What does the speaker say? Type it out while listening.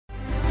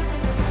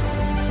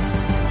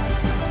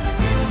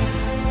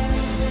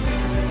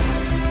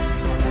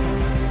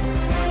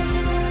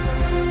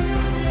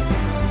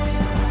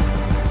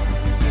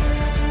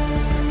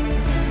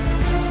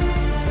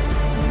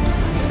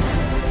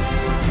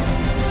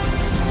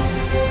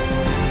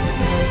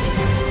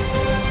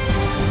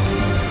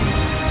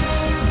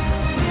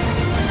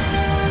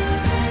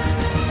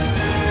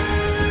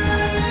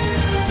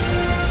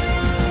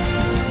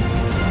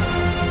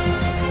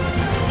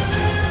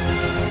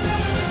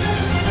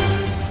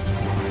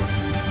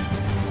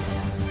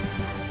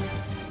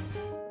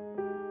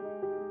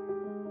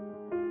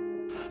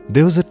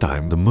There was a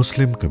time the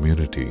Muslim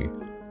community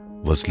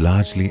was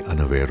largely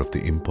unaware of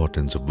the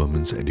importance of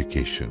women's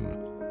education,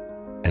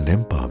 and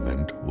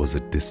empowerment was a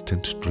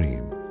distant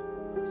dream.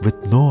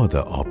 With no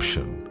other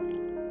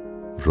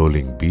option,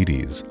 rolling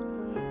bidis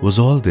was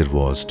all there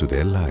was to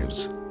their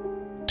lives.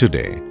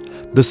 Today,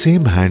 the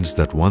same hands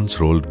that once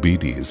rolled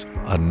bidis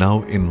are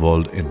now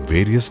involved in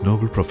various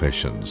noble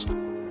professions,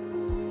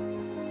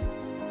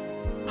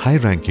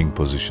 high-ranking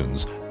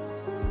positions,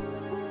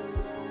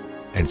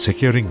 and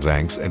securing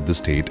ranks at the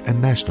state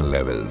and national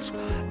levels,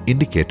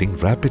 indicating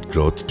rapid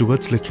growth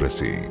towards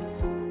literacy.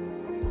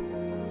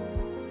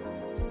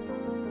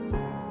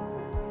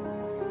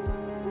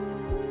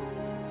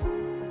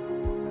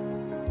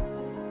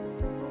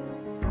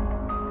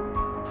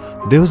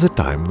 There was a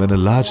time when a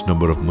large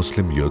number of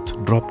Muslim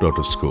youth dropped out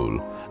of school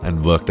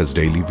and worked as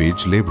daily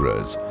wage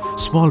laborers,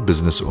 small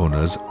business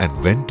owners,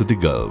 and went to the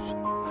Gulf.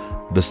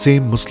 The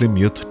same Muslim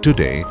youth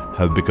today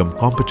have become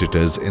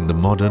competitors in the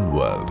modern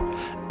world,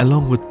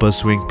 along with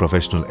pursuing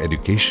professional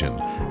education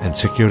and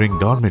securing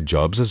government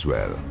jobs as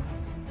well.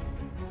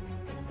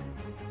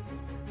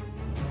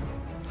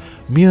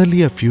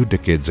 Merely a few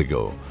decades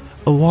ago,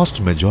 a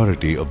vast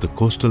majority of the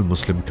coastal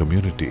Muslim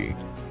community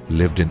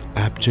lived in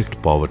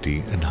abject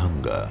poverty and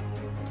hunger.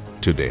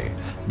 Today,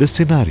 the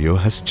scenario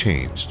has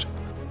changed.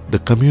 The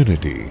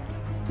community,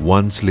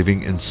 once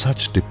living in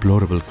such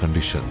deplorable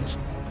conditions,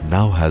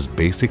 now has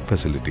basic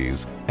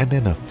facilities and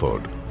enough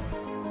food.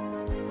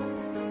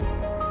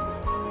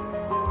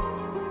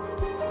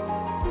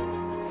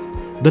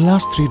 The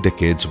last 3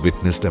 decades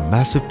witnessed a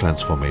massive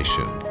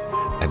transformation,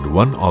 and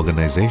one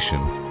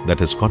organization that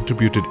has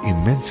contributed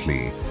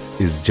immensely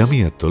is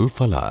Jamiyatul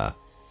FALAH.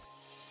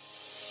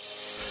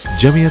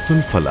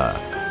 Jamiyatul FALAH,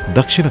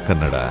 Dakshina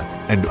Kannada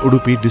and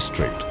Udupi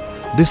district.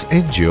 This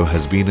NGO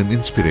has been an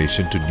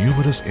inspiration to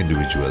numerous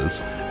individuals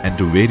and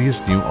to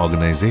various new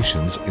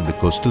organizations in the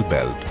coastal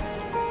belt.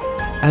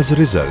 As a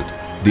result,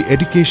 the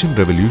education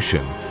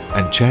revolution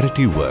and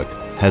charity work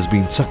has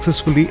been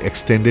successfully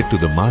extended to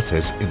the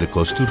masses in the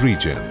coastal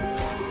region.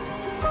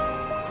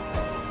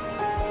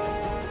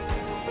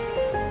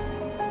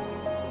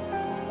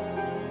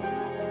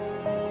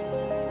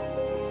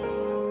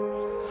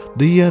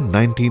 The year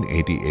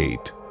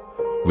 1988,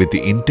 with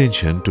the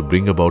intention to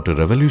bring about a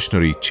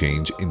revolutionary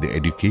change in the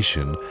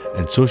education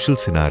and social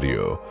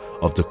scenario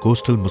of the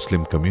coastal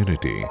Muslim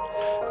community,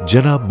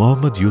 Janab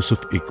Muhammad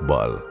Yusuf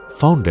Iqbal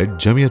founded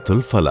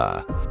Jamiyatul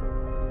FALAH,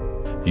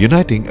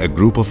 uniting a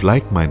group of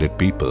like-minded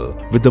people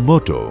with the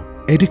motto,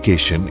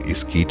 "Education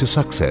is key to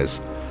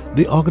success."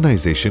 The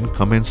organization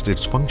commenced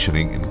its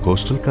functioning in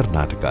coastal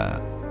Karnataka.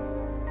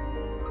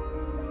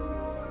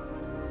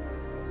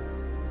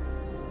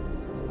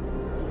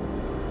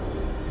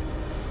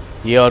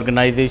 ये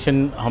organisation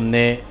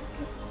हमने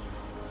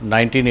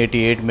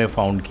 1988 में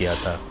found किया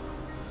था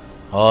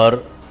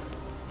और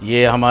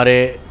ये हमारे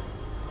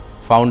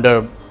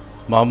founder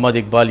Mohammad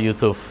Iqbal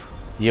Yusuf,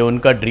 ये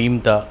उनका ड्रीम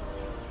था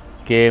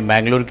कि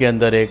मैंगलोर के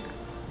अंदर एक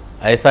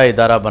ऐसा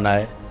इदारा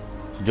बनाए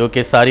जो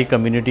कि सारी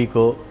कम्युनिटी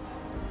को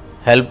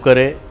हेल्प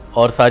करे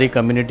और सारी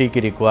कम्युनिटी की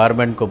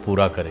रिक्वायरमेंट को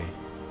पूरा करे।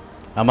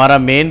 हमारा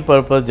मेन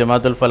पर्पस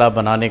जमातुल फलाह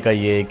बनाने का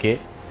ये है कि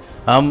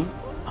हम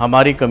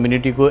हमारी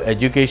कम्युनिटी को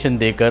एजुकेशन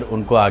देकर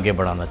उनको आगे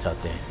बढ़ाना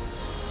चाहते हैं,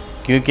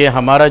 क्योंकि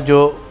हमारा जो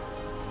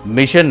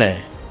मिशन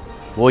है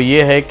वो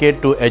ये है कि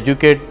to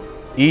educate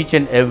each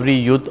and every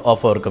youth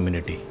of our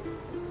community.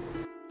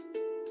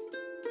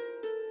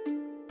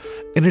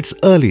 In its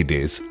early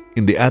days,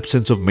 in the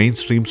absence of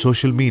mainstream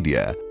social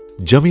media,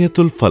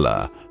 Jamiyatul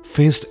FALAH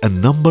faced a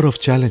number of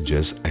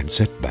challenges and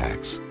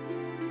setbacks.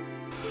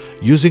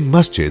 Using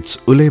masjids,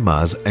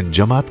 ulemas and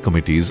Jamaat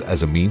committees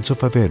as a means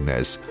of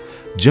awareness,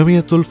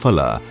 Jamiyatul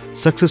FALAH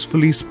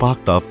successfully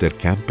sparked off their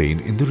campaign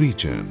in the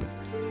region.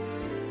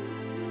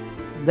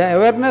 The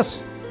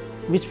awareness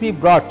which we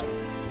brought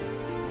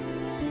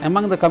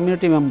among the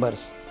community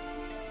members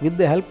with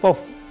the help of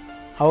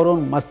our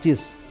own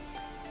masjids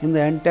in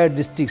the entire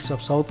districts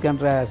of South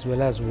Canara as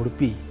well as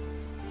Udupi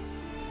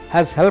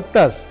has helped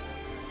us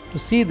to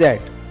see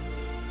that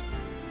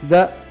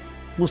the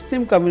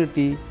Muslim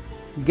community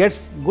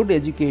gets good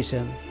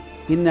education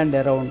in and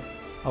around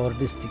our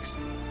districts.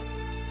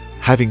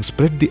 Having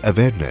spread the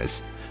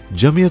awareness,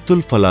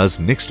 Jamiyatul FALAH's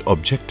next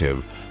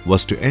objective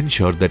was to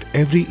ensure that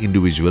every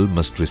individual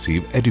must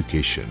receive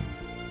education.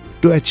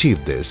 To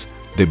achieve this,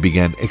 they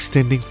began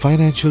extending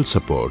financial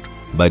support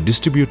by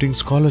distributing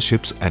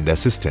scholarships and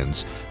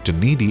assistance to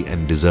needy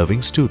and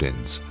deserving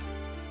students.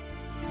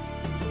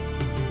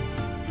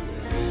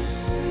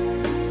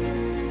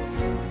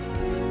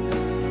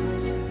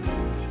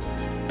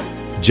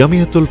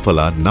 Jamiyatul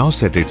FALAH now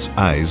set its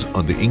eyes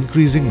on the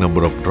increasing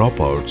number of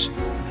dropouts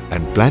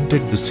and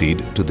planted the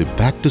seed to the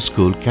Back to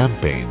School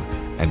campaign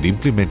and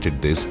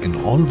implemented this in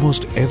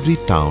almost every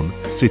town,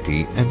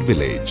 city and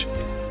village.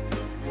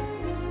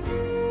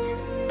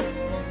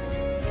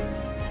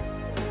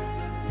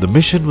 The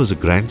mission was a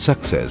grand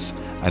success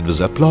and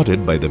was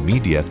applauded by the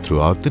media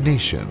throughout the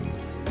nation.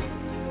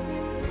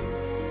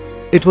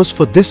 It was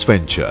for this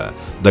venture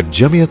that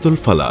Jamiatul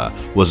Falah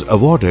was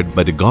awarded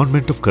by the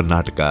Government of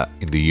Karnataka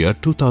in the year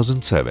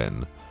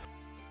 2007.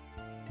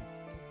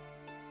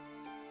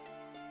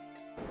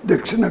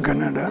 Dakshina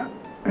Kannada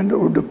and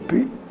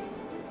Udupi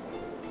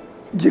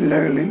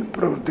ജില്ലകളിൽ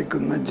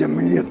പ്രവർത്തിക്കുന്ന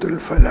ജമിയത്തുൽ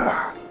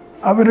ഫലാഹ്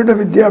അവരുടെ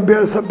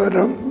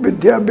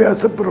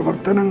വിദ്യാഭ്യാസ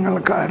പ്രവർത്തനങ്ങൾ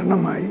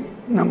കാരണമായി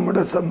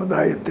നമ്മുടെ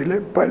സമുദായത്തിലെ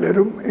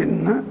പലരും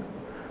ഇന്ന്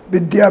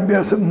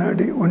വിദ്യാഭ്യാസം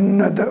നേടി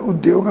ഉന്നത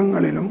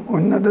ഉദ്യോഗങ്ങളിലും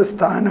ഉന്നത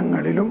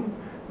സ്ഥാനങ്ങളിലും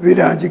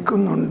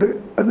വിരാജിക്കുന്നുണ്ട്.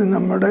 അത്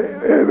നമ്മുടെ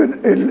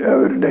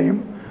എല്ലാവരുടെയും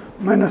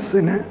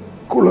മനസ്സിന്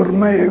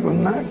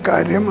കുളിർമയേകുന്ന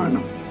കാര്യമാണ്.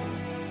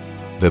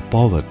 Where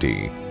poverty,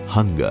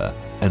 hunger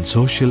and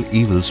social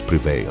evils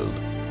prevailed,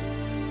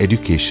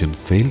 education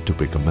failed to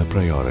become a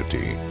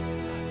priority.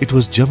 It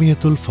was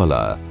Jamiatul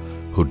Falah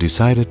who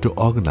decided to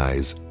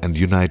organize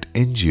and unite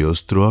NGOs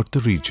throughout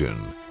the region.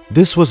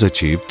 This was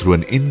achieved through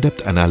an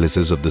in-depth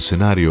analysis of the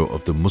scenario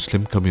of the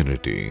Muslim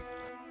community.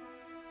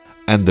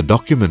 And the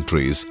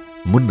documentaries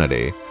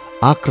Munnade,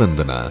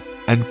 Akrandana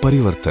and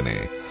Parivartane,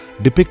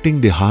 depicting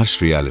the harsh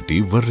reality,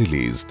 were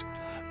released.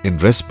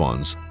 In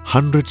response,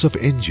 hundreds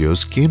of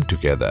NGOs came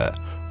together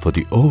for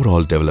the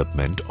overall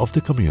development of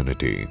the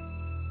community.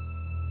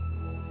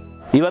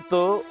 ಇವತ್ತು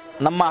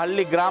ನಮ್ಮ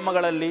ಹಳ್ಳಿ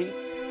ಗ್ರಾಮಗಳಲ್ಲಿ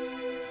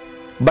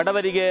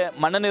ಬಡವರಿಗೆ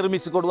ಮನೆ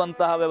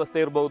ನಿರ್ಮಿಸಿಕೊಡುವಂತಹ ವ್ಯವಸ್ಥೆ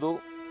ಇರಬಹುದು,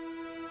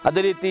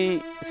 ಅದೇ ರೀತಿ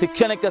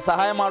ಶಿಕ್ಷಣಕ್ಕೆ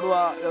ಸಹಾಯ ಮಾಡುವ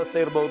ವ್ಯವಸ್ಥೆ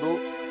ಇರಬಹುದು,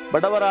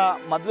 ಬಡವರ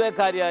ಮದುವೆ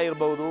ಕಾರ್ಯ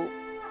ಇರಬಹುದು,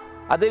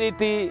 ಅದೇ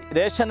ರೀತಿ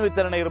ರೇಷನ್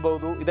ವಿತರಣೆ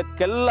ಇರಬಹುದು.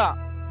 ಇದಕ್ಕೆಲ್ಲ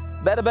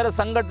ಬೇರೆ ಬೇರೆ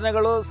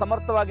ಸಂಘಟನೆಗಳು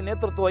ಸಮರ್ಥವಾಗಿ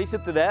ನೇತೃತ್ವ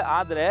ವಹಿಸುತ್ತಿದೆ.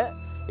 ಆದರೆ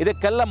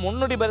ಇದಕ್ಕೆಲ್ಲ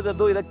ಮುನ್ನುಡಿ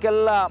ಬರೆದದ್ದು,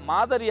 ಇದಕ್ಕೆಲ್ಲ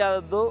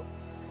ಮಾದರಿಯಾದದ್ದು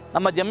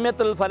ನಮ್ಮ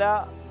ಜಮಿಯತುಲ್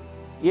ಫಲಾಹ್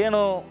ಏನು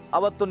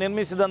ಅವತ್ತು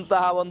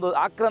ನಿರ್ಮಿಸಿದಂತಹ ಒಂದು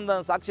ಆಕ್ರಂದನ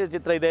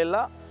ಸಾಕ್ಷ್ಯಚಿತ್ರ ಇದೆಯಲ್ಲ,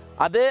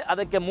 ಅದೇ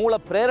ಅದಕ್ಕೆ ಮೂಲ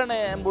ಪ್ರೇರಣೆ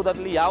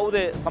ಎಂಬುದರಲ್ಲಿ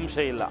ಯಾವುದೇ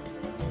ಸಂಶಯ ಇಲ್ಲ.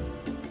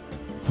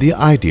 The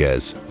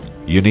ideas,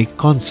 unique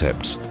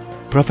concepts,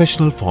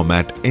 professional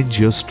format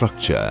NGO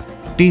structure,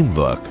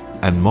 teamwork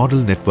and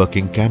model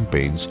networking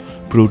campaigns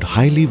proved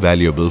highly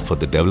valuable for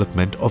the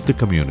development of the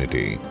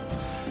community.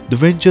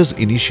 The ventures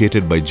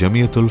initiated by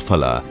Jamiatul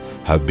Falah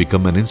have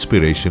become an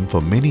inspiration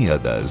for many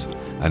others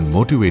and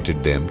motivated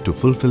them to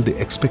fulfill the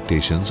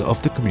expectations of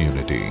the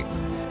community.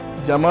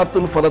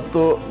 Jamaatul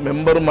ഫലത്തോ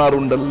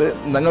മെമ്പർമാരുണ്ടല്ലേ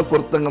ഞങ്ങൾ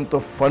കൊടുത്തങ്ങനത്തെ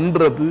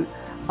ഫണ്ടത്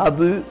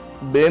അത്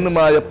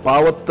ಬೇನುಮಾಯ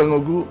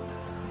ಪಾವತ್ತಂಗು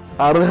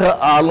ಅರ್ಹ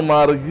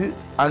ಆಲ್ಮಾರ್ಗೆ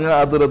ಅಂಗ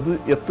ಅದರದ್ದು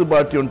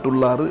ಎತ್ತುಬಾಟಿ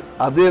ಉಂಟುಳ್ಳಾರು.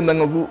 ಅದೇ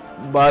ನಂಗೂ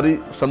ಭಾರಿ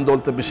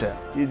ಸಂತೋಷದ ವಿಷಯ.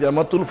 ಈ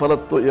ಜಮಾಅത്തുൽ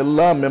ഫലത്തോ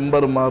എല്ലാ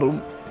മെമ്പർമാരും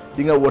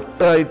ഇങ്ങ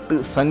ഒട്ടായിട്ട്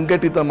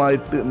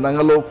സംഘടിതമായിട്ട്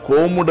ഞങ്ങളോ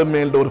കോമുടെ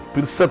മേലുള്ള ഒരു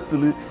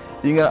പിർസത്തിൽ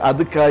ഇങ്ങ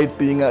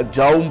അതുക്കായിട്ട് ഇങ്ങ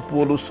ജാവും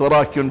പോലും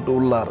സ്വറാക്കിയുണ്ട്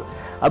ഉള്ളാറ്.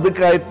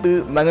 ಅದಕ್ಕಾಯ್ತು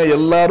ನಂಗೆ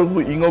ಎಲ್ಲರಿಗೂ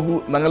ಹಿಂಗೂ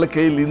ನಂಗಳ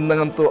ಕೈಲಿ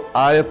ಇಂದಂಗಂತೂ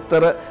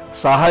ಆಯತ್ತರ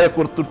ಸಹಾಯ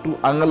ಕೊಡ್ತಿಟ್ಟು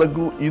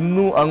ಅಂಗಲಗೂ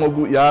ಇನ್ನೂ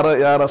ಹಂಗೋಗು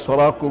ಯಾರ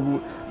ಸ್ವರಾಕೋಗು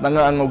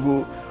ನಂಗೆ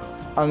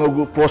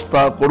ಹಂಗೋಗು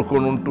ಪ್ರೋತ್ಸಾಹ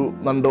ಕೊಡ್ಕೊಂಡು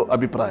ನಂದು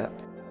ಅಭಿಪ್ರಾಯ.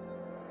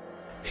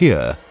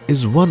 Here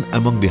is one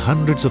among the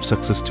hundreds of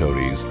success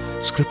stories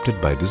scripted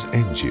by this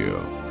NGO.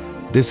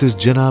 This is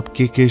Janab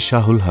K.K.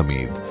 Shahul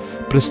Hamid,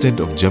 President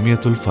of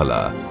Jamiatul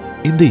Falah.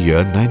 In the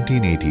year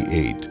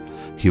 1988,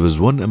 he was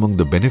one among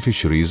the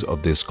beneficiaries of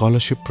their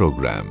scholarship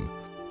program.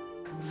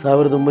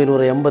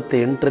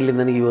 1988ರಲ್ಲಿ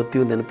ನನಗೆ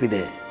ಇವತ್ತಿಯೂ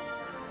ನೆನಪಿದೆ.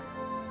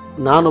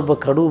 ನಾನೊಬ್ಬ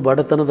ಕಡು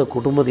ಬಡತನದ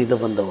ಕುಟುಂಬದಿಂದ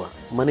ಬಂದವ.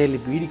 ಮನೆಯಲ್ಲಿ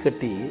ಬೀಡಿ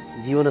ಕಟ್ಟಿ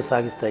ಜೀವನ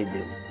ಸಾಗಿಸ್ತಾ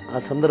ಇದ್ದೆವು. ಆ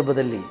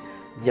ಸಂದರ್ಭದಲ್ಲಿ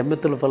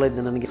ಜಮಿಯತುಲ್ ಫಲಾಹ್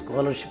ನನಗೆ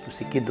ಸ್ಕಾಲರ್ಶಿಪ್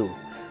ಸಿಕ್ಕಿದ್ದು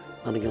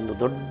ನನಗೆ ಒಂದು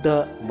ದೊಡ್ಡ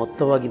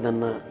ಮೊತ್ತವಾಗಿ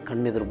ನನ್ನ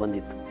ಕಣ್ಣೆದುರು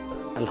ಬಂದಿತ್ತು.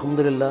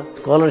 ಅಲ್ಹಮ್ದುಲಿಲ್ಲಾ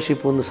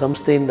ಸ್ಕಾಲರ್ಶಿಪ್ ಒಂದು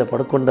ಸಂಸ್ಥೆಯಿಂದ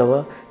ಪಡ್ಕೊಂಡವ.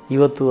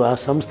 ಇವತ್ತು ಆ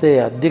ಸಂಸ್ಥೆಯ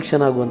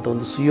ಅಧ್ಯಕ್ಷನಾಗುವಂಥ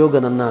ಒಂದು ಸುಯೋಗ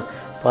ನನ್ನ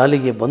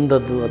ಪಾಲಿಗೆ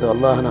ಬಂದದ್ದು ಅದು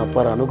ಅಲ್ಲಾಹನ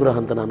ಅಪಾರ ಅನುಗ್ರಹ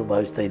ಅಂತ ನಾನು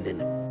ಭಾವಿಸ್ತಾ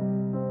ಇದ್ದೇನೆ.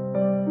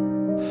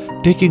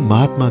 Taking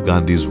Mahatma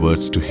Gandhi's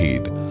words to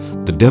heed,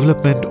 the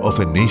development of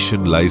a nation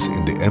lies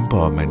in the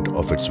empowerment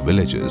of its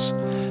villages.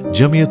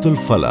 Jamiatul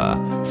Falah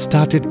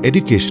started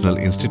educational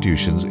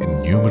institutions in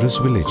numerous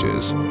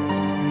villages.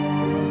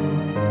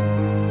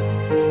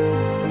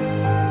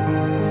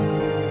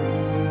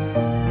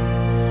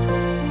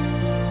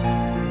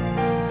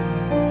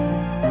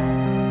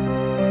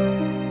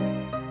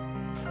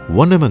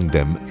 One among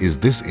them is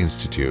this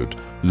institute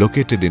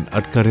located in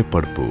Adkare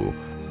Padpu,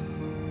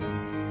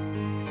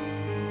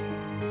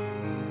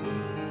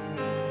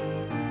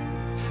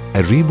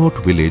 a remote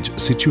village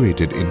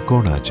situated in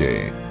Konache.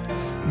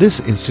 This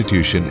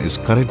institution is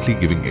currently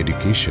giving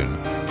education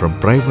from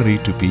primary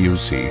to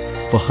PUC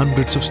for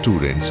hundreds of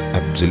students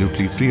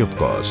absolutely free of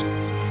cost.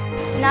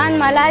 ನಾನು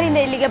ಮಲಾರಿಂದ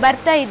ಇಲ್ಲಿಗೆ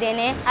ಬರ್ತಾ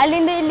ಇದ್ದೇನೆ.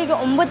 ಅಲ್ಲಿಂದ ಇಲ್ಲಿಗೆ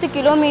 9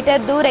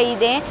 kilometre ದೂರ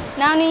ಇದೆ.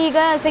 ನಾನು ಈಗ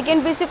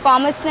ಸೆಕೆಂಡ್ PUC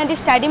ಕಾಮರ್ಸ್ನಲ್ಲಿ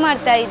ಸ್ಟಡಿ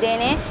ಮಾಡ್ತಾ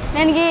ಇದ್ದೇನೆ.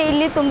 ನನಗೆ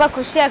ಇಲ್ಲಿ ತುಂಬ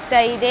ಖುಷಿ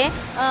ಆಗ್ತಾ ಇದೆ.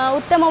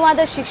 ಉತ್ತಮವಾದ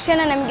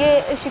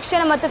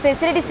ಶಿಕ್ಷಣ ಮತ್ತು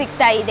ಫೆಸಿಲಿಟಿ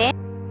ಸಿಗ್ತಾ ಇದೆ.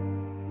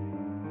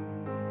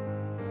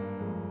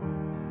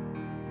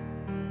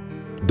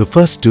 The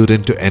first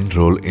student to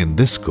enroll in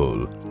this school,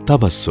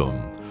 Tabassum,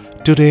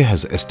 today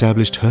has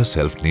established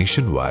herself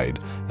nationwide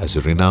as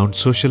a renowned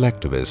social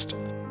activist.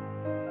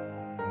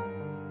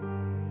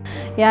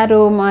 ಯಾರು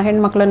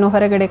ಹೆಣ್ಮಕ್ಳನ್ನು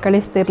ಹೊರಗಡೆ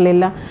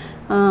ಕಳಿಸ್ತಿರಲಿಲ್ಲ.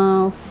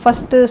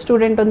 ಫಸ್ಟ್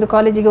ಸ್ಟೂಡೆಂಟ್ ಒಂದು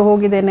ಕಾಲೇಜಿಗೆ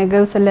ಹೋಗಿದ್ದೇನೆ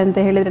ಗರ್ಲ್ಸಲ್ಲಿ ಅಂತ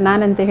ಹೇಳಿದರೆ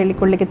ನಾನಂತ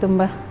ಹೇಳಿಕೊಳ್ಳಿಕ್ಕೆ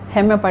ತುಂಬ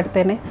ಹೆಮ್ಮೆ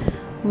ಪಡ್ತೇನೆ.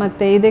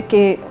 ಮತ್ತು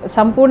ಇದಕ್ಕೆ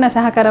ಸಂಪೂರ್ಣ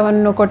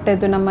ಸಹಕಾರವನ್ನು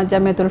ಕೊಟ್ಟದ್ದು ನಮ್ಮ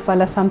ಜಮಿಯತುಲ್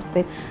ಫಲಾಹ್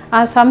ಸಂಸ್ಥೆ. ಆ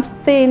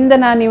ಸಂಸ್ಥೆಯಿಂದ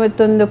ನಾನು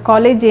ಇವತ್ತೊಂದು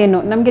ಕಾಲೇಜ್ ಏನು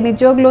ನಮಗೆ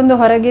ನಿಜವಾಗ್ಲೂ ಒಂದು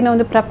ಹೊರಗಿನ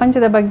ಒಂದು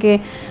ಪ್ರಪಂಚದ ಬಗ್ಗೆ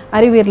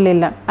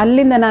ಅರಿವಿರಲಿಲ್ಲ.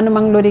 ಅಲ್ಲಿಂದ ನಾನು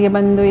ಮಂಗಳೂರಿಗೆ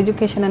ಬಂದು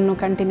ಎಜುಕೇಷನನ್ನು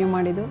ಕಂಟಿನ್ಯೂ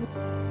ಮಾಡಿದ್ದು.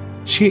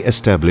 She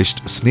established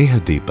Sneha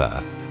Deepa,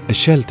 a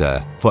shelter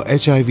for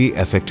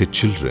HIV-affected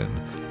children,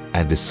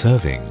 and is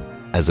serving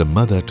as a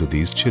mother to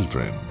these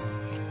children.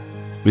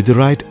 With the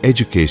right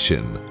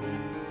education,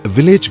 a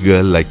village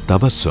girl like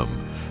Tabassum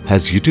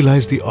has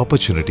utilized the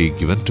opportunity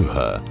given to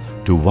her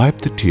to wipe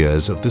the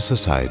tears of the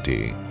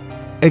society.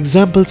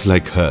 Examples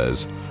like hers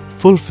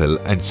fulfill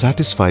and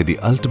satisfy the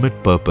ultimate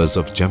purpose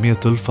of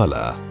Jamiatul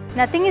Falah.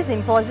 Nothing is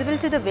impossible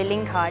to the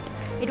willing heart.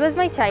 It was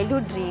my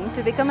childhood dream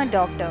to become a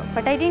doctor,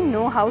 but I didn't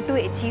know how to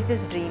achieve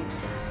this dream.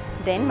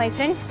 Then my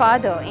friend's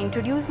father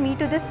introduced me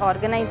to this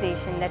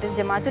organization, that is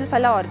Jamiatul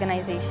Falah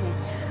organization.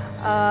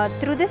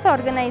 Through this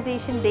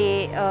organization, they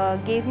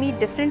gave me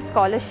different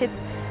scholarships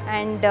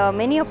and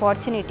many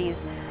opportunities,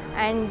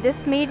 and this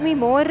made me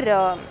more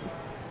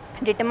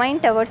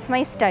determined towards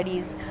my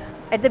studies.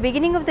 At the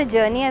beginning of the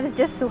journey, I was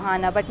just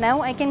Suhana, but now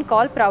I can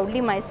call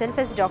proudly myself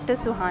as Dr.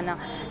 Suhana,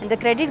 and the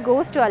credit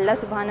goes to Allah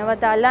Subhanahu wa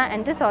Ta'ala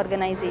and this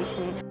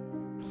organization.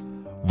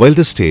 While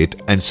the state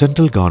and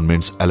central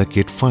governments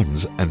allocate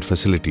funds and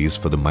facilities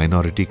for the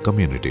minority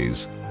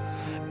communities,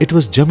 it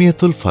was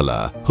Jamiatul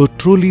Falah who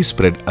truly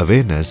spread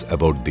awareness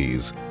about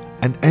these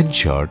and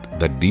ensured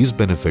that these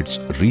benefits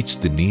reach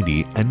the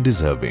needy and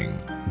deserving.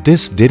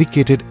 This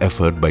dedicated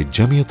effort by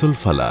Jamiatul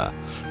Falah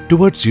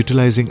towards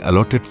utilizing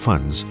allotted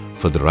funds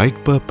for the right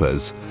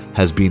purpose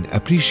has been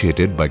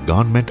appreciated by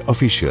government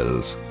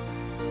officials.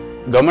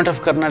 Government of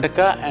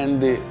Karnataka and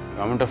the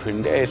Government of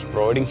India is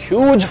providing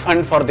huge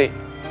fund for the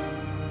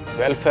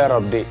welfare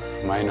of the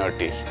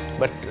minorities,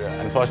 but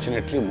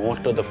unfortunately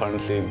most of the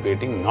funds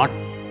is not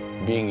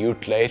being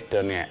utilized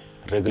on a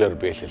regular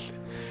basis.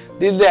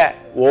 This is the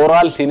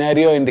overall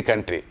scenario in the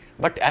country,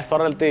 but as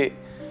far as the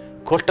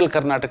coastal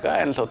Karnataka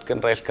and South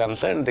Canara is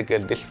concerned,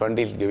 this fund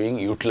is being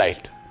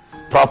utilized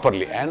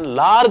properly, and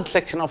large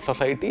section of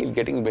society is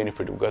getting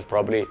benefit because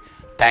probably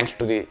thanks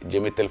to the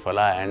Jamiatul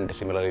Falah and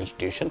similar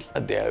institutions,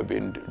 they have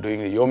been doing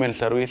the yeoman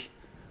service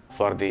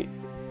for the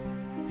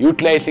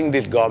utilizing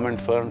these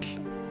government funds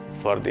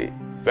for the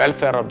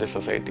welfare of the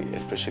society,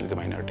 especially the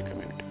minority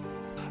community.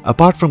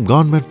 Apart from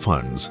government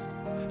funds,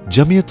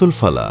 Jamiatul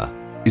Falah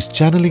is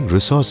channeling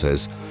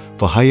resources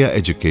for higher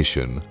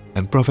education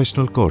and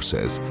professional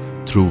courses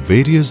through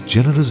various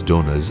generous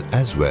donors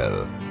as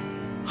well.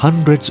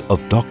 Hundreds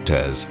of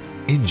doctors,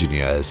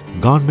 engineers,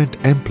 government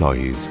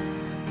employees,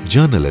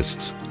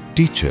 journalists,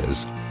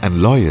 teachers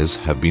and lawyers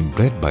have been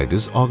bred by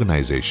this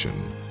organization.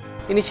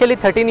 Initially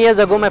 13 years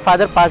ago my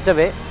father passed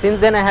away. Since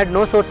then I had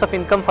no source of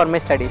income for my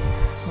studies,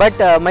 but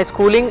my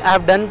schooling I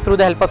have done through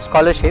the help of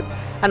scholarship,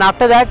 and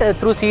after that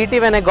through CET,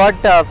 when I got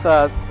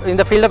in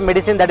the field of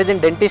medicine, that is in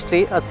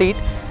dentistry, a seat,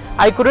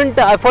 I couldn't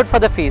afford for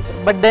the fees,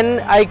 but then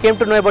I came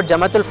to know about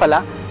Jamiatul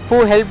Falah, who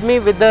helped me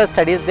with the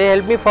studies. They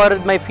helped me for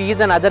my fees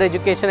and other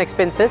education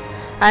expenses,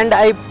 and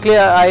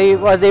I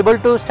was able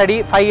to study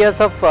 5 years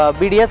of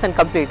BDS and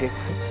complete it.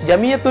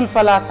 ಜಮಿಯತುಲ್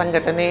Falah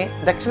ಸಂಘಟನೆ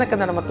ದಕ್ಷಿಣ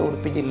ಕನ್ನಡ ಮತ್ತು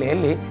ಉಡುಪಿ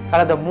ಜಿಲ್ಲೆಯಲ್ಲಿ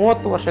ಕಳೆದ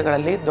 30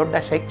 ವರ್ಷಗಳಲ್ಲಿ ದೊಡ್ಡ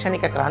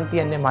ಶೈಕ್ಷಣಿಕ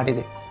ಕ್ರಾಂತಿಯನ್ನೇ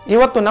ಮಾಡಿದೆ.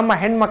 ಇವತ್ತು ನಮ್ಮ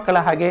ಹೆಣ್ಮಕ್ಕಳ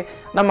ಹಾಗೆ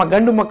ನಮ್ಮ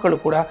ಗಂಡು ಮಕ್ಕಳು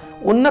ಕೂಡ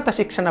ಉನ್ನತ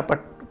ಶಿಕ್ಷಣ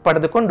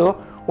ಪಡೆದುಕೊಂಡು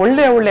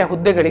ಒಳ್ಳೆಯ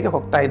ಹುದ್ದೆಗಳಿಗೆ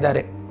ಹೋಗ್ತಾ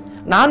ಇದ್ದಾರೆ.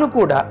 ನಾನು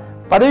ಕೂಡ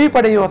ಪದವಿ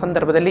ಪಡೆಯುವ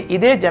ಸಂದರ್ಭದಲ್ಲಿ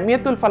ಇದೇ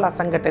ಜಮಿಯತುಲ್ ಫಲಾಹ್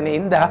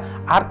ಸಂಘಟನೆಯಿಂದ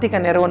ಆರ್ಥಿಕ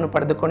ನೆರವನ್ನು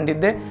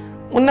ಪಡೆದುಕೊಂಡಿದ್ದೆ.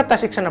 ಉನ್ನತ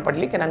ಶಿಕ್ಷಣ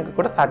ಪಡೆಯಲಿಕ್ಕೆ ನನಗೆ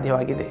ಕೂಡ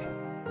ಸಾಧ್ಯವಾಗಿದೆ.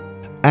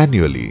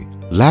 Annually,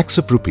 lakhs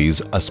of rupees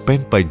are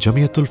spent by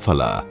Jamiatul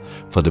Falah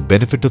for the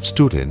benefit of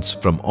students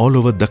from all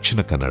over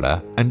Dakshina Kannada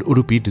and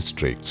Udupi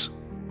districts.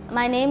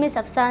 My name is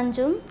Afsa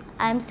Anjum.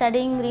 I am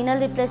studying renal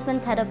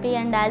replacement therapy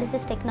and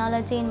dialysis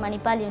technology in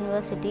Manipal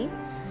University.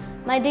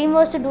 My dream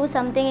was to do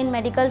something in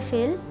medical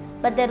field,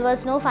 but there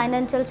was no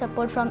financial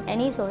support from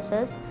any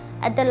sources.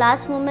 At the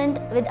last moment,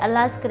 with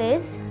Allah's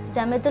grace,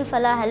 Jamiatul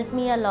Falah helped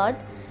me a lot,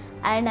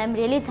 and I am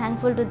really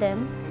thankful to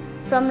them.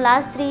 From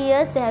last 3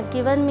 years, they have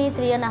given me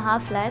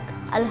 3.5 lakh.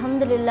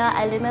 Alhamdulillah,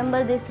 I'll remember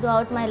this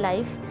throughout my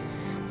life.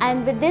 And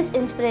with this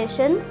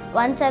inspiration,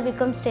 once I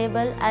become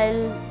stable,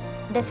 I'll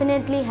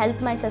definitely help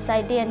my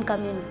society and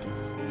community.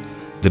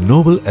 The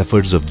noble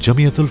efforts of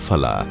Jamiatul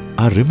Falah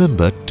are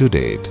remembered to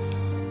date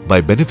by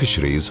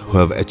beneficiaries who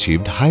have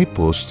achieved high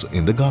posts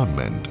in the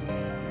government.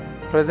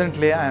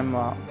 Presently, I am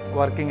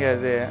working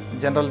as a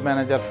General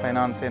Manager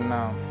Finance in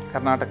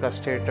Karnataka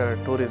State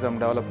Tourism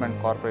Development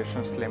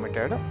Corporations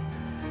Limited.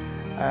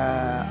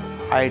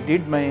 I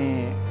did my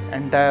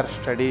entire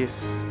studies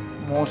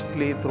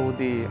mostly through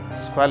the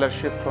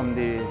scholarship from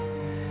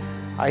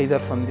either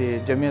from the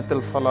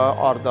Jamiatul Falah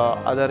or the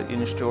other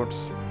institutes.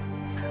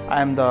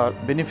 I am the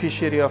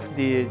beneficiary of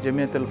the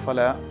Jamiatul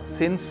Falah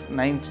since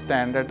 9th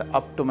standard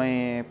up to my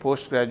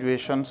post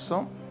graduations,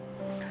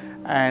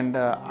 and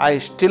I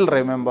still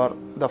remember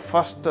the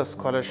first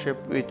scholarship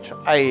which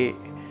I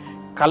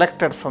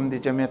collected from the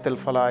Jamiat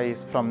al-Falah is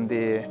from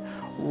the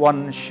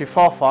one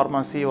Shifa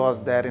pharmacy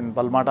was there in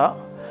Balmada.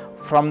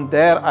 From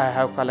there I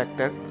have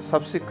collected.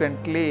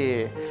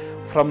 Subsequently,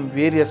 from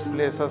various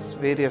places,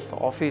 various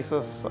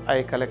offices,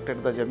 I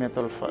collected the Jamiat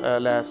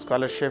al-Falah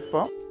scholarship.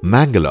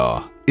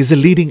 Mangalore is a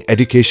leading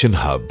education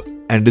hub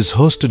and is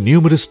host to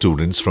numerous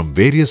students from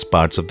various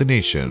parts of the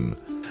nation.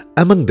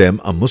 Among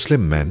them are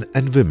Muslim men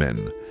and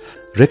women.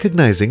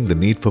 Recognizing the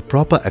need for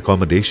proper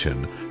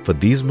accommodation for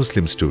these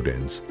Muslim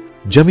students,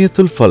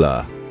 Jamiatul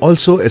Falah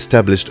also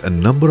established a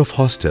number of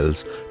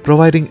hostels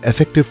providing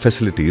effective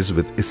facilities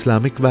with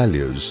Islamic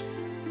values.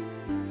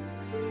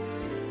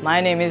 My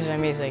name is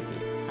Rami Zaki.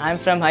 I am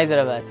from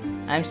Hyderabad.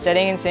 I am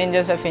studying in St.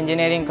 Joseph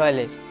Engineering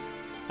College.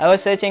 I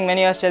was searching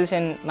many hostels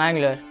in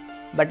Mangalore,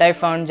 but I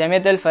found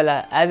Jamiatul Falah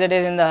as it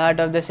is in the heart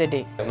of the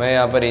city. मैं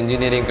यहाँ पर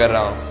engineering कर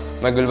रहा हूँ।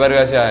 मैं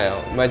गुलबर्गा से आया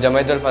हूँ। मैं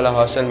जमियतुल फलाह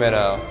हॉस्टल में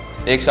रहा हूँ।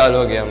 1 साल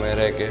हो गया मैं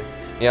रह के।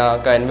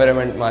 यहाँ का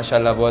एनवायरनमेंट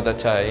माशाल्लाह बहुत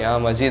अच्छा है। यहाँ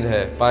मस्जिद है,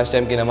 5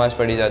 टाइम की नमाज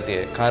पढ़ी जाती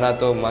है। खाना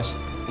तो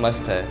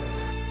मस्त है।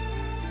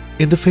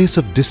 In the face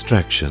of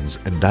distractions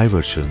and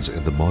diversions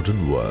in the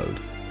modern world,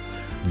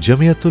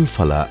 Jamiatul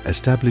Falah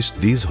established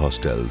these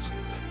hostels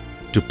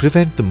to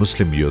prevent the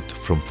Muslim youth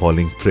from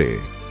falling prey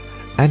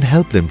and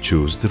help them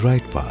choose the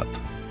right path.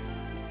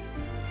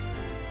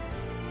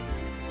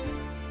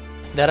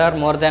 There are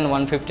more than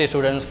 150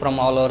 students from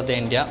all over the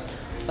India.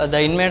 The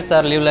inmates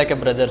are live like a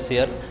brothers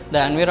here.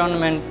 The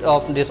environment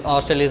of this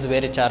hostel is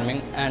very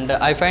charming and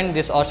I find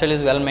this hostel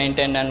is well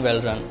maintained and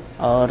well run.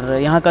 और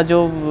यहाँ का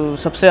जो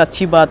सबसे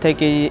अच्छी बात है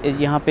कि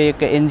यहाँ पे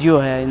एक एनजीओ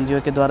है,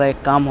 एनजीओ के द्वारा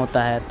एक काम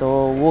होता है, तो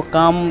वो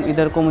काम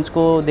इधर को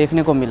मुझको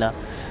देखने को मिला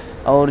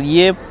और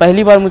ये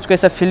पहली बार मुझको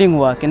ऐसा फीलिंग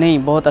हुआ कि नहीं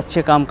बहुत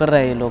अच्छे काम कर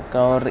रहे हैं ये लोग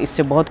और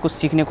इससे बहुत कुछ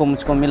सीखने को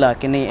मुझको मिला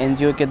कि नहीं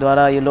एनजीओ के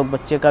द्वारा ये लोग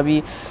बच्चे का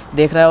भी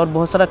देख रहा है और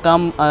बहुत सारा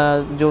काम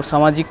जो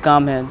सामाजिक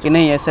काम है कि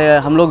नहीं ऐसे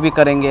हम लोग भी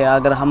करेंगे।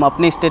 अगर हम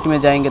अपने स्टेट में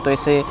जाएंगे तो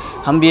ऐसे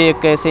हम भी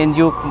एक ऐसे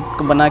एनजीओ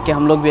बना के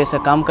हम लोग भी ऐसा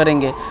काम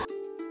करेंगे।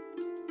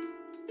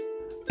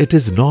 It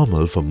is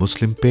normal for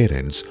Muslim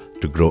parents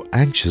to grow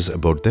anxious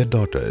about their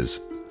daughters.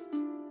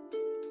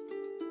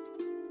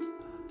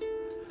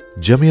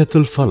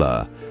 Jamiatul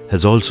Falah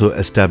has also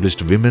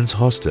established women's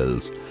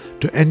hostels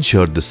to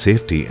ensure the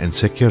safety and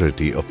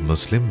security of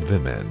Muslim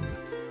women.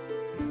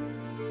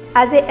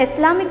 As an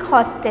Islamic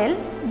hostel,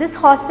 this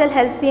hostel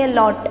helps me a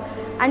lot,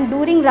 and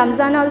during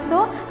Ramzan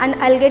also, and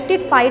I'll get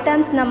it 5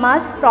 times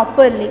namaz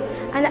properly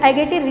and I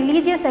get a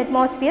religious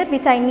atmosphere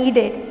which I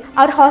needed.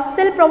 Our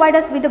hostel provides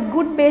us with a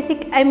good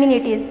basic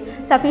amenities.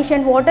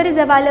 Sufficient water is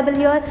available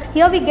here.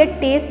 Here we get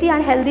tasty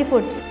and healthy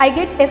foods. I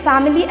get a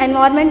family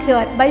environment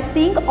here. By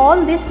seeing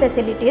all these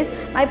facilities,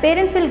 my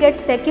parents will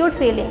get secure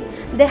feeling.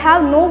 They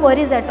have no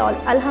worries at all.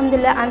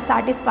 Alhamdulillah, I am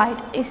satisfied.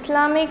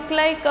 Islamic,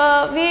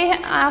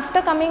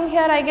 after coming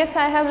here, I guess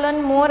I have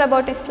learned more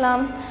about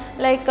Islam.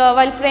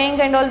 While praying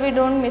and all, we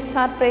don't miss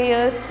our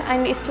prayers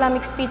and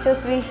Islamic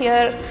speeches we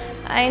hear.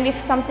 And if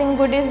something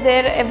good is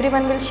there,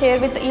 everyone will share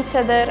with each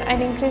other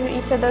and increase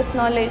each other's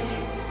knowledge.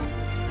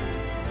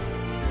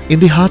 In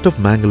the heart of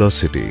Mangalore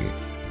city,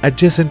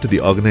 adjacent to the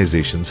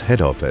organization's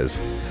head office,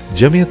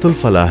 Jamiatul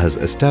Falah has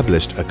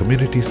established a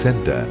community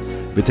center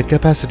with a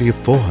capacity of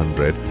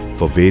 400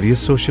 for various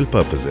social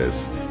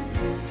purposes.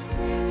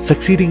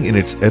 Succeeding in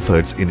its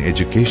efforts in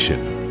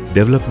education,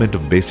 development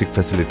of basic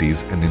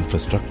facilities and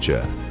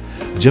infrastructure,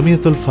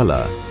 Jamiatul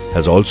Falah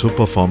has also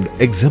performed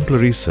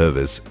exemplary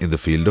service in the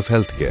field of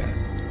healthcare.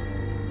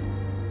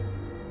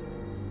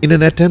 In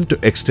an attempt to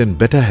extend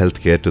better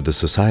healthcare to the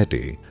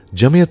society,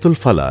 Jamiatul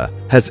Falah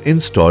has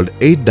installed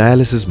 8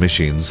 dialysis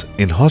machines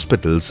in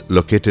hospitals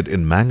located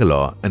in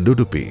Mangalore and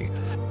Udupi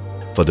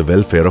for the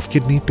welfare of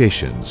kidney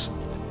patients.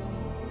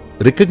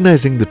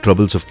 Recognizing the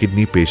troubles of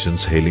kidney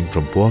patients hailing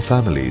from poor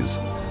families,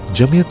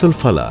 Jamiatul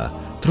Falah,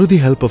 through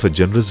the help of a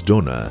generous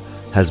donor,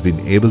 has been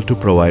able to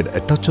provide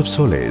a touch of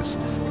solace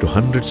to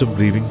hundreds of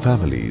grieving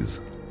families.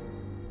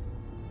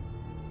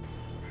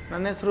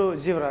 ನನ್ನ ಹೆಸರು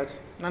ಜೀವರಾಜ್.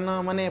 ನನ್ನ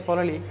ಮನೆ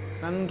ಪೊಲಳಿ.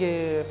 ನನಗೆ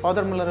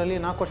father ಮುಲ್ಲರಲ್ಲಿ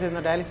 4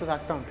 ವರ್ಷದಿಂದ dialysis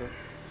ಆಗ್ತಾ ಉಂಟು.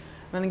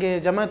 ನನಗೆ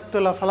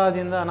ಜಮಿಯತುಲ್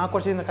ಫಲಾದಿಂದ 4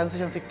 ವರ್ಷದಿಂದ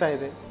ಕನ್ಸೆಷನ್ ಸಿಗ್ತಾ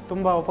ಇದೆ.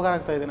 ತುಂಬ ಉಪಕಾರ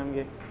ಆಗ್ತಾ ಇದೆ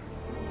ನಮಗೆ.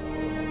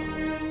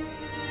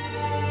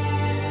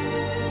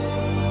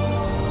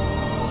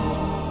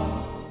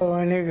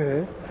 ಅವನಿಗೆ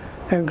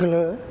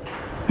ಎಂಕಲು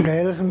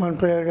ಡಯಾಲಿಸಿಸ್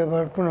ಮಾಡ್ಕೊಳ್ಳೋಕೆ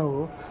ಬರ್ಪನವು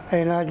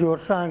 5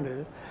 ವರ್ಷ ಅಂದು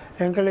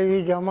ಎಂಕಲಿಗೆ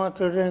ಜಮಾತ್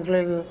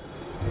ಎಂಕಲಿಗೆ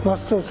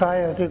ಮಸ್ತ್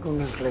ಸಹಾಯ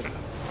ಸಿಕ್ಕೊಂಡು ಎಂಕಲಿಗೆ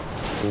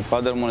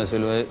ಫಾದರ್ ಮೂಲ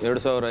ಸಿಲ್ವೆ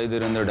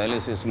 2005ರಿಂದ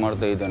ಡಯಾಲಿಸಿಸ್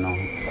ಮಾಡ್ತಾ ಇದ್ದೆ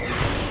ನಾವು.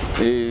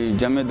 ಈ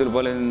ಜಮಿಯತುಲ್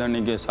ಫಲಾದಿಂದ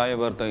ನನಗೆ ಸಹಾಯ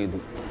ಬರ್ತಾ ಇದ್ದು.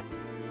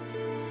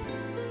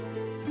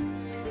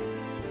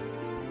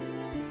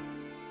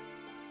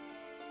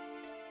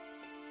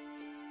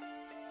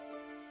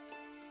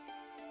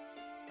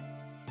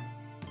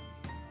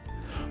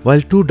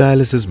 While 2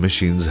 dialysis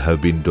machines have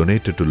been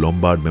donated to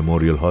Lombard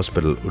Memorial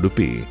Hospital,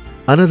 Udupi,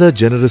 another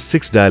generous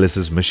 6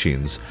 dialysis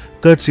machines,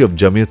 courtesy of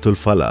Jamiatul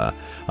Falah,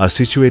 are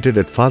situated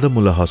at Father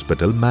Mullah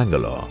Hospital,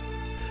 Mangalore.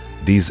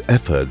 These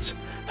efforts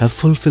have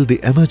fulfilled the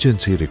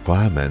emergency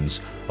requirements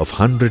of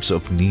hundreds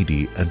of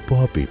needy and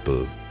poor people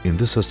in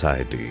the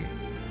society.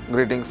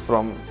 Greetings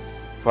from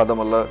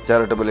Fadamullah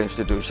charitable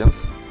institutions.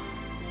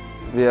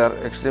 We are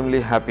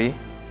extremely happy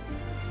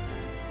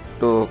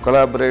to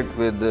collaborate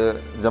with the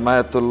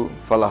Jamayatul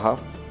FALAH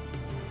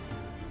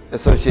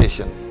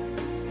Association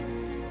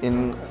in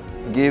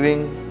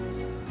giving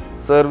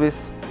service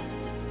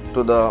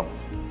to the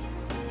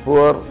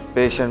poor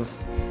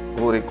patients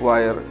who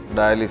require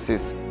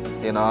dialysis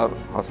in our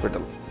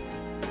hospital.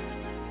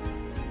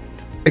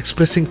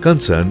 Expressing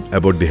concern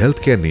about the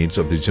healthcare needs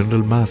of the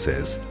general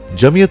masses,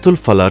 Jamiatul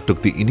Falah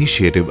took the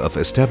initiative of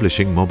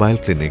establishing mobile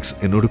clinics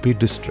in Udupi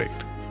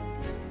district.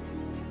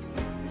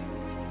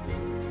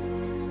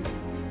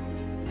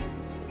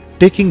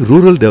 Taking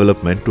rural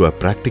development to a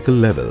practical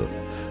level,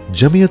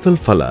 Jamiatul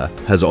Falah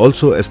has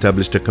also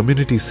established a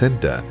community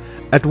center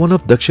at one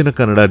of Dakshina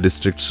Kannada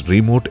district's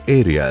remote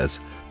areas,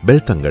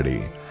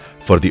 Beltangadi,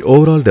 for the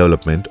overall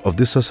development of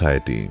the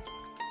society.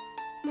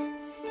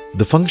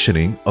 The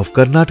functioning of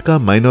Karnataka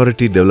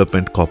Minority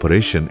Development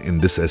Corporation in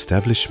this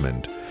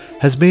establishment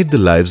has made the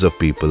lives of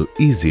people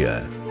easier.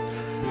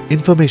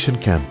 Information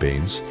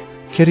campaigns,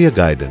 career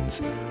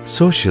guidance,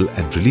 social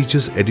and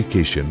religious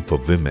education for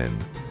women,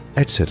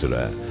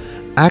 etc.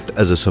 act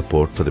as a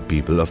support for the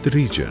people of the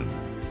region.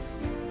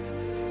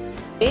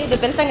 ಇದು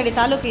ಬೆಳ್ತಂಗಡಿ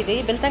ತಾಲೂಕು ಇದೆ.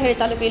 ಈ ಬೆಳ್ತಂಗಡಿ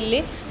ತಾಲೂಕಿನಲ್ಲಿ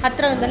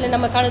ಹತ್ತಿರದಲ್ಲಿ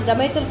ನಮ್ಮ ಕಾಣೋ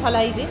ಜಮೈತುಲ್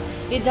ಫಲಾ ಇದೆ.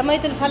 ಈ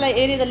ಜಮೈತುಲ್ ಫಲಾ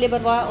ಏರಿಯಾದಲ್ಲಿ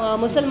ಬರುವ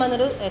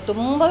ಮುಸಲ್ಮಾನರು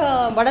ತುಂಬ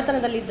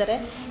ಬಡತನದಲ್ಲಿದ್ದಾರೆ.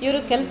 ಇವರು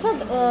ಕೆಲಸ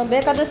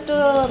ಬೇಕಾದಷ್ಟು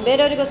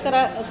ಬೇರೆಯವರಿಗೋಸ್ಕರ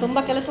ತುಂಬ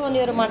ಕೆಲಸವನ್ನು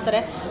ಇವರು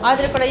ಮಾಡ್ತಾರೆ.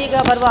 ಆದರೆ ಕೂಡ ಈಗ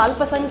ಬರುವ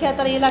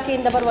ಅಲ್ಪಸಂಖ್ಯಾತರ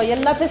ಇಲಾಖೆಯಿಂದ ಬರುವ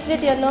ಎಲ್ಲ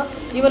ಫೆಸಿಲಿಟಿಯನ್ನು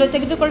ಇವರು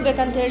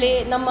ತೆಗೆದುಕೊಳ್ಬೇಕಂತ ಹೇಳಿ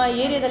ನಮ್ಮ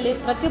ಏರಿಯಾದಲ್ಲಿ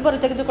ಪ್ರತಿಯೊಬ್ಬರು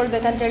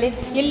ತೆಗೆದುಕೊಳ್ಬೇಕಂತ ಹೇಳಿ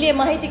ಇಲ್ಲಿಯ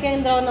ಮಾಹಿತಿ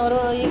ಕೇಂದ್ರವನ್ನು ಅವರು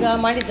ಈಗ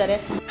ಮಾಡಿದ್ದಾರೆ.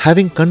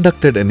 Having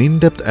conducted an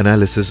in-depth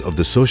analysis of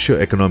the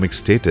socio-economic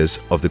status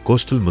of the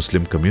coastal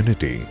Muslim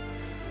community,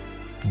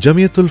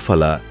 Jamiatul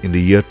Falah in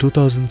the year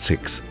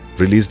 2006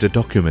 released a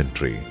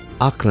documentary,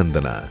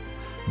 Akrandana,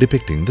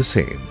 depicting the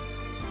same,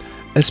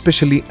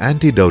 especially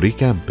anti-dowry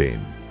campaign.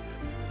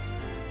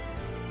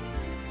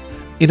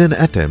 In an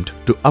attempt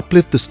to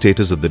uplift the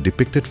status of the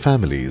depicted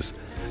families,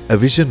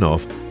 a vision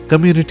of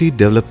Community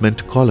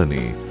Development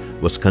Colony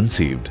was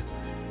conceived,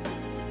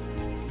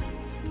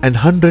 and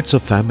hundreds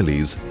of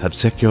families have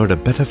secured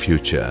a better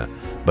future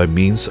by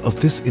means of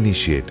this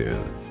initiative.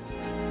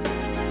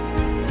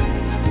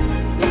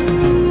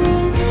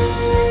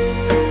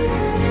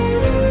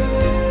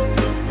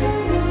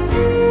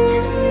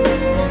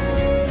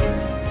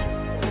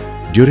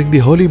 During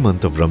the holy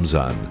month of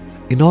Ramzan,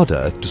 in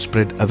order to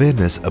spread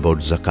awareness about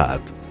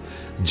Zakat,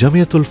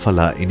 Jamiatul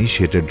Falah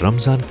initiated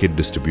Ramzan kit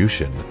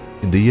distribution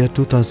in the year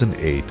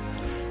 2008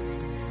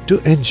 to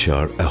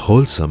ensure a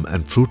wholesome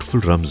and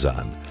fruitful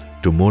Ramzan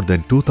to more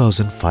than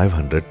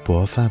 2,500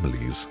 poor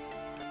families.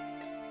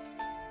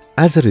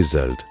 As a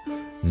result,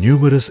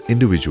 numerous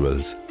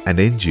individuals and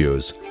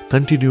NGOs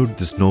continued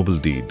this noble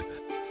deed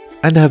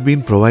and have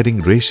been providing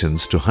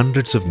rations to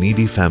hundreds of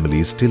needy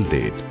families till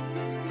date,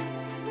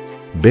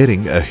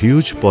 bearing a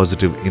huge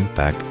positive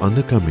impact on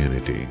the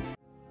community.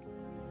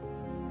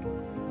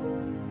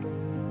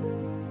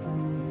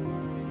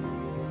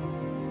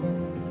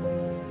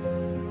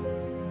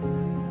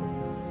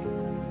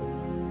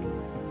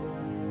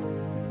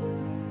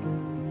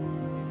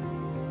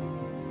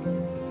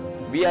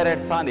 We are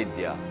at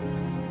Sanidhya.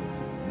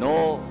 No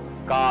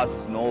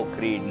caste, no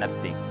creed,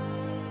 nothing.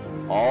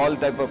 All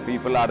type of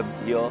people are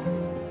here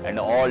and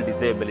all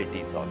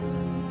disabilities also.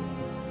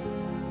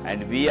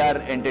 And we are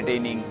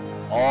entertaining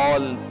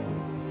all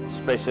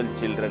special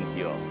children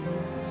here.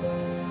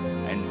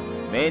 And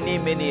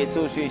many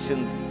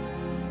associations,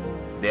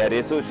 they are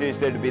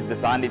associated with the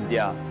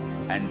Sanidhya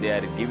and they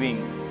are giving,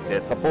 they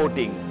are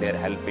supporting, they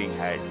are helping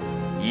hand.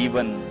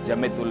 Even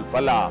Jamiatul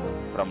Falah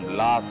from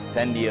last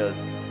 10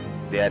 years,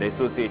 they are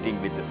associating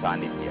with the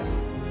Sanidhya.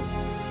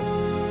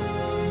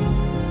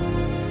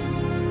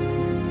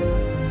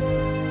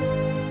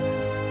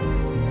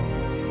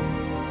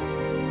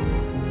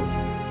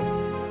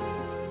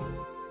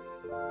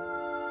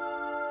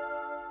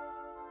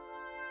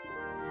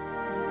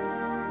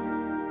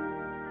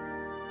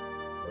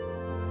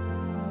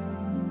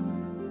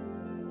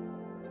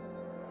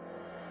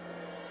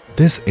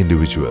 This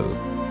individual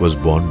was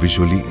born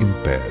visually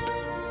impaired.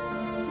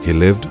 He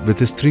lived with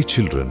his 3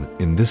 children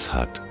in this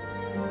hut.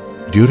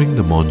 During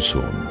the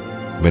monsoon,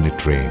 when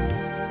it rained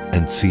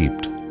and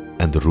seeped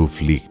and the roof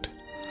leaked,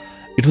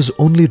 it was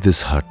only this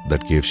hut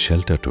that gave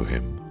shelter to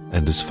him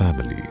and his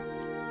family.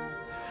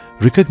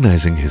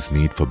 Recognizing his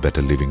need for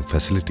better living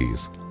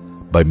facilities,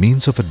 by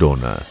means of a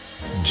donor,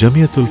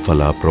 Jamiatul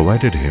Falah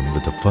provided him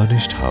with a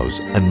furnished house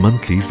and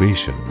monthly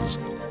rations,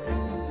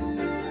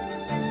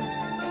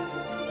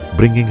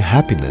 bringing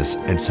happiness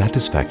and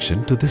satisfaction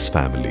to this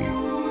family.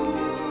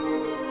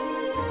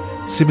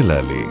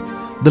 Similarly,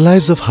 the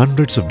lives of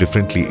hundreds of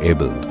differently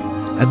abled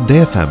and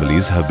their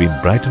families have been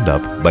brightened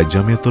up by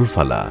Jamiatul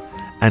Falah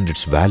and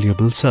its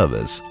valuable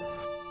service.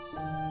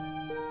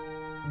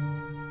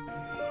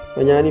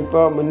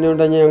 ഞാനിപ്പോൾ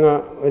മുന്നോട്ടഞ്ഞ ഞങ്ങൾ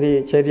ഒരു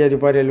ചെറിയൊരു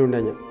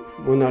പുരയിലുണ്ടഞ്ഞ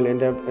 3 ആൾ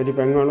എൻ്റെ ഒരു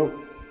പെങ്ങളും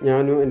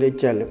ഞാനും എൻ്റെ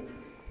ഇച്ചെല്ലാം.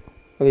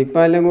 അപ്പോൾ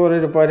ഇപ്പം എല്ലാം കൂടെ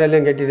ഒരു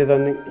പുരയെല്ലാം കെട്ടിയിട്ട്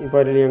തന്ന് ഈ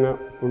പുരയിൽ ഞങ്ങൾ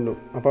ഉണ്ട്.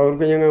 അപ്പോൾ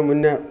അവർക്ക് ഞങ്ങൾ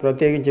മുന്നേ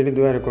പ്രത്യേകിച്ചിട്ട്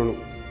ഇതുവരെക്കണം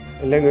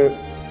അല്ലെങ്കിൽ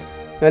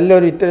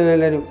നല്ലൊരു ഇത്ര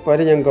നല്ലൊരു പര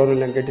ഞങ്ങൾക്ക്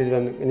അവരെല്ലാം കെട്ടിട്ട്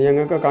തന്നു. ഇനി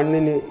ഞങ്ങൾക്ക്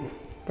കണ്ണിന്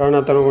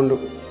കാണാത്തത് കൊണ്ട്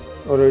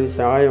ഒരു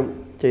സഹായം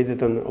ചെയ്തു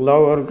തന്നു.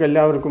 അള്ളാഹു അവർക്ക്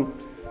എല്ലാവർക്കും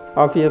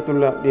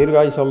ആഫിയത്തുള്ള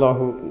ദീർഘായുസ്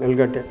അള്ളാഹു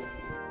നൽകട്ടെ.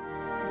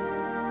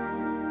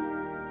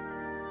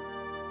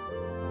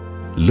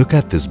 Look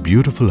at this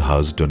beautiful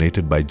house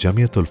donated by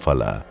Jamiatul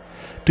Falah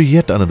to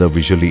yet another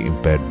visually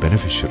impaired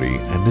beneficiary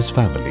and his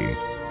family.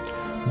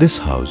 This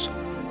house,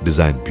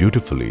 designed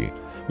beautifully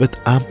with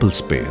ample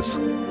space,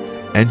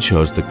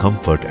 ensures the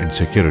comfort and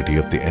security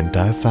of the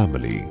entire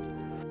family.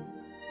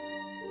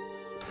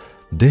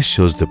 This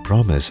shows the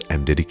promise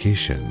and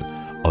dedication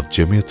of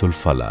Jamiatul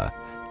Falah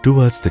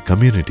towards the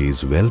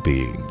community's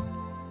well-being.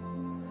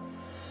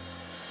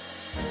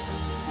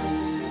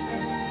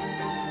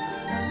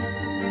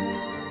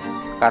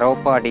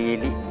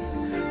 കറോപ്പാടിയിൽ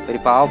ഒരു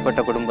പാവപ്പെട്ട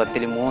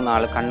കുടുംബത്തിൽ 3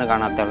 ആൾ കണ്ണ്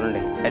കാണാത്തവരുണ്ട്.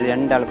 അതിൽ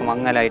 2 ആൾക്ക്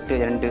മങ്ങലായിട്ട്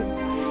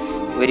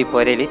ഒരു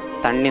പുരയിൽ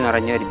തണ്ണി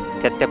നിറഞ്ഞൊരു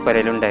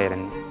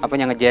ചെറ്റപ്പുരയിലുണ്ടായിരുന്നു. അപ്പോൾ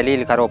ഞങ്ങൾ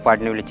ജലീൽ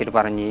കറോപ്പാടിനെ വിളിച്ചിട്ട്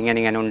പറഞ്ഞു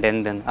ഇങ്ങനെ ഉണ്ട്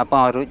എന്തെന്ന്. അപ്പോൾ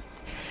അവർ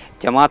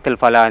ജമാഅത്തുൽ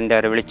ഫലാഹിൻ്റെ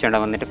അവരെ വിളിച്ചുകൊണ്ട്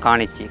വന്നിട്ട്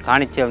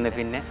കാണിച്ച് വന്ന്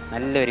പിന്നെ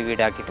നല്ലൊരു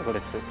വീടാക്കിയിട്ട്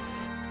കൊടുത്തു.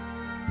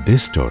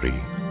 This story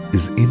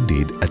is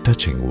indeed a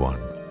touching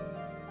one.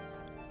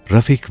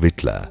 Rafiq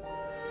Vitla,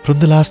 from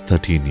the last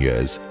 13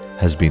 years,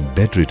 has been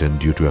bedridden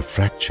due to a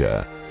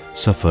fracture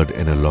suffered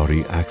in a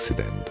lorry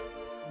accident.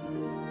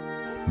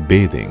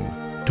 Bathing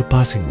to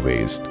passing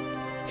waste,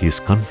 he is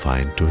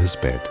confined to his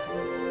bed.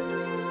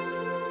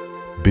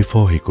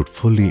 Before he could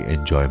fully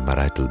enjoy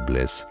marital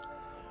bliss,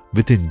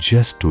 within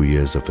just 2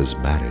 years of his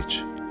marriage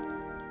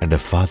and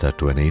a father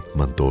to an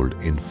 8-month-old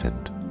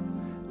infant,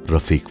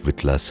 Rafiq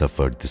Vitla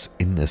suffered this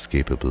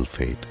inescapable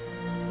fate.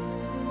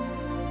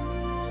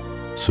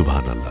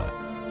 Subhanallah,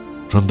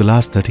 from the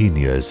last 13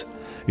 years,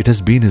 it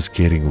has been his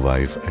caring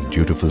wife and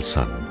dutiful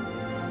son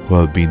who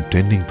have been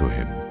tending to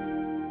him.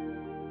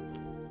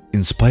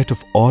 In spite of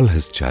all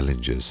his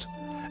challenges,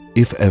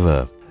 if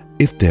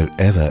there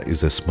ever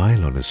is a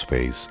smile on his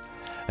face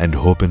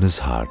and hope in his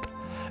heart,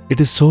 it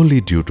is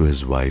solely due to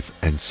his wife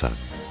and son.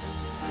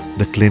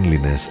 The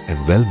cleanliness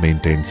and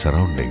well-maintained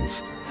surroundings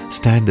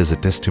stand as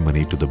a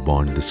testimony to the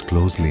bond this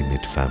closely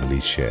knit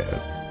family share.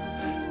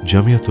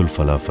 Jamiatul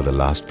Falah for the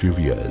last few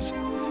years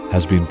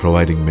has been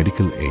providing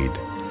medical aid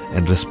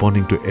and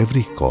responding to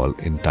every call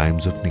in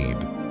times of need.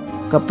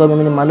 कब तो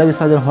मैंने माला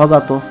विसर्जन होगा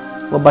तो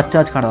वो बच्चा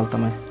आज खड़ा था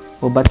मैं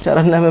वो बच्चा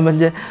रहने में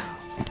मुझे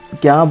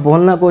क्या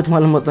बोलना कुछ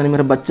मालूम होता नहीं.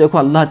 मेरे बच्चे को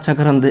अल्लाह अच्छा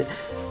करन दे.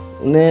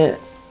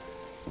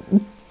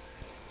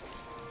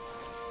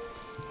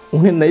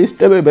 उन्हें नहीं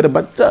स्टेप है. मेरे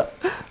बच्चा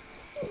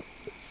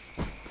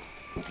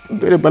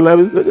मेरे माला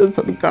विसर्जन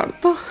सभी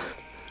काटता.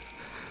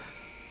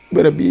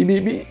 मेरे बीवी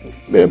भी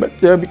मेरे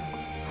बच्चा भी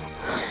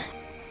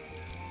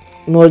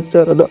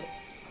नौचा रहा.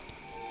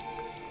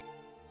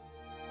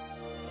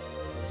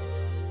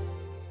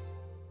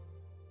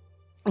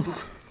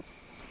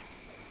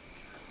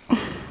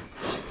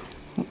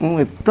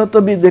 इतना तो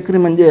भी देख रहे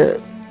मुझे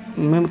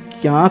मैं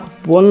क्या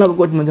बोलना का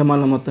कुछ मुझे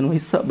मालूम होता नहीं.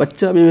 वैसा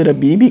बच्चा भी मेरा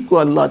बीवी को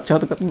अल्लाह अच्छा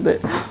कर दे.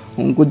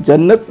 उनको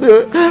जन्नत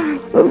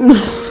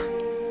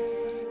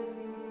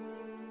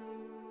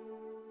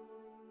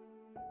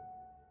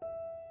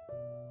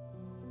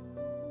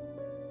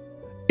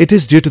It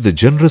is due to the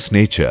generous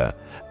nature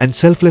and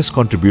selfless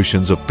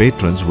contributions of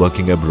patrons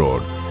working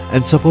abroad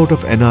and support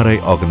of NRI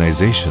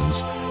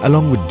organizations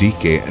along with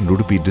D.K and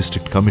UDUPI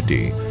District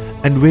Committee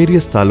and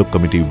various Taluk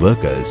Committee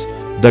workers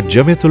that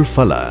Jamiatul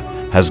Falah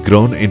has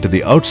grown into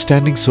the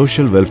outstanding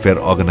social welfare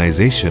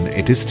organization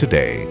it is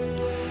today.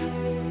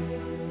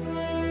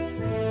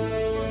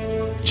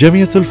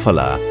 Jamiatul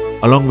Falah,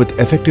 along with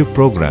effective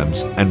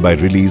programs and by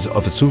release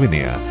of a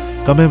souvenir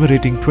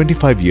commemorating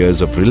 25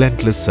 years of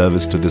relentless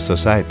service to the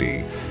society,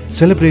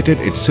 celebrated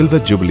its silver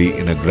jubilee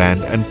in a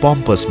grand and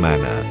pompous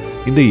manner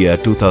in the year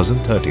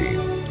 2013.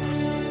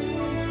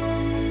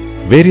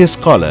 Various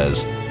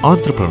scholars,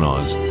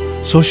 entrepreneurs,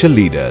 social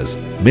leaders,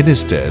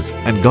 ministers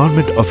and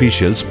government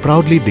officials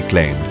proudly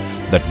declaimed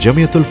that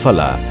Jamiatul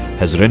Falah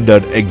has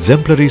rendered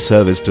exemplary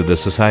service to the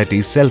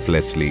society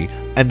selflessly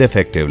and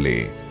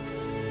effectively.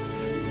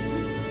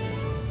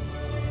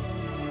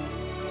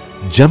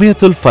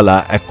 Jamiatul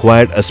Falah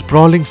acquired a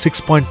sprawling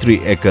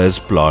 6.3 acres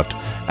plot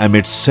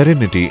amidst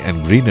serenity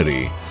and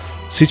greenery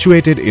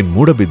situated in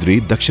Mudabidri,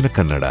 Dakshina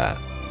Kannada.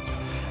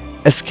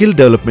 A skill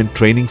development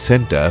training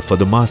center for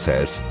the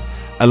masses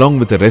along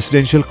with a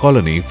residential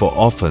colony for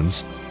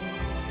orphans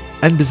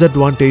and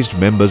disadvantaged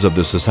members of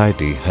the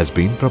society has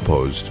been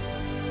proposed.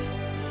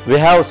 We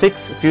have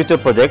 6 future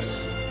projects.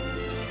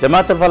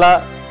 Jamiatul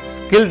Falah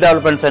Skill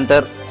Development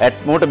Center at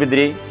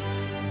Mudabidri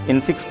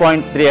in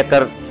 6.3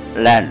 acre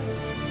land.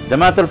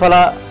 Jamiatul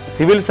Falah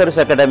Civil Service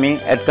Academy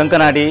at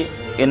Kankanadi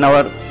in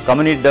our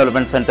Community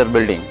Development Center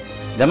building.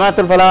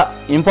 Jamiatul Falah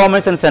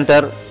Information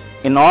Center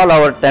in all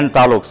our 10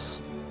 taluks.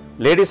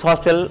 Ladies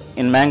Hostel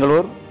in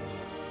Mangalore,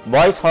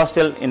 Boys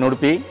Hostel in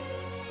Udupi,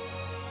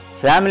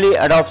 Family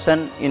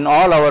Adoption in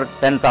all our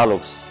 10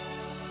 taluks.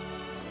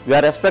 We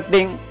are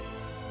expecting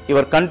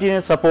your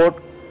continuous support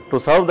to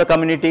serve the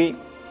community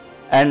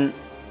and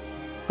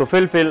to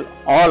fulfill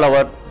all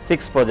our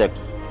 6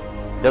 projects.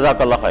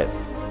 Jazakallah khair.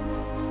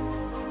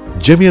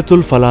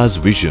 Jamiatul Falah's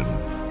vision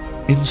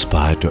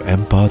inspired to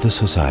empower the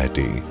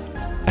society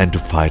and to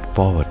fight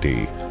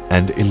poverty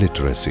and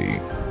illiteracy.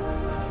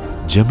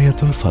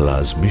 Jamiatul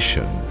Falah's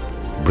mission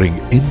bring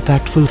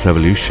impactful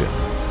revolution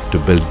to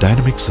build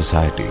dynamic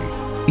society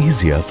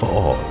easier for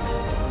all.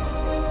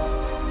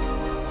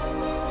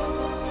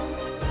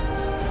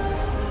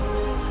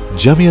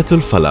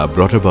 Jamiatul Falah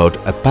brought about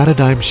a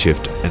paradigm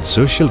shift and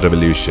social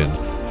revolution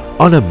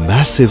on a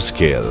massive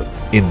scale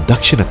in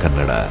Dakshina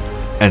Kannada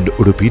and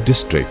Udupi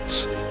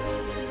districts.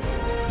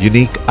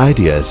 Unique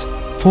ideas,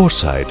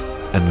 foresight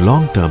and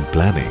long-term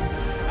planning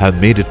have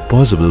made it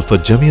possible for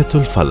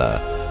Jamiatul Falah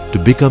to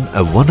become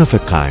a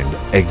one-of-a-kind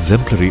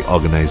exemplary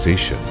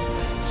organization,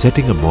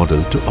 setting a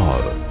model to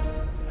all.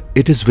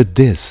 It is with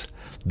this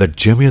that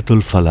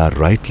Jamiatul Falah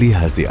rightly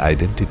has the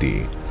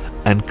identity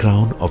and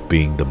crown of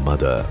being the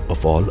mother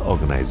of all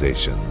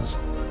organizations.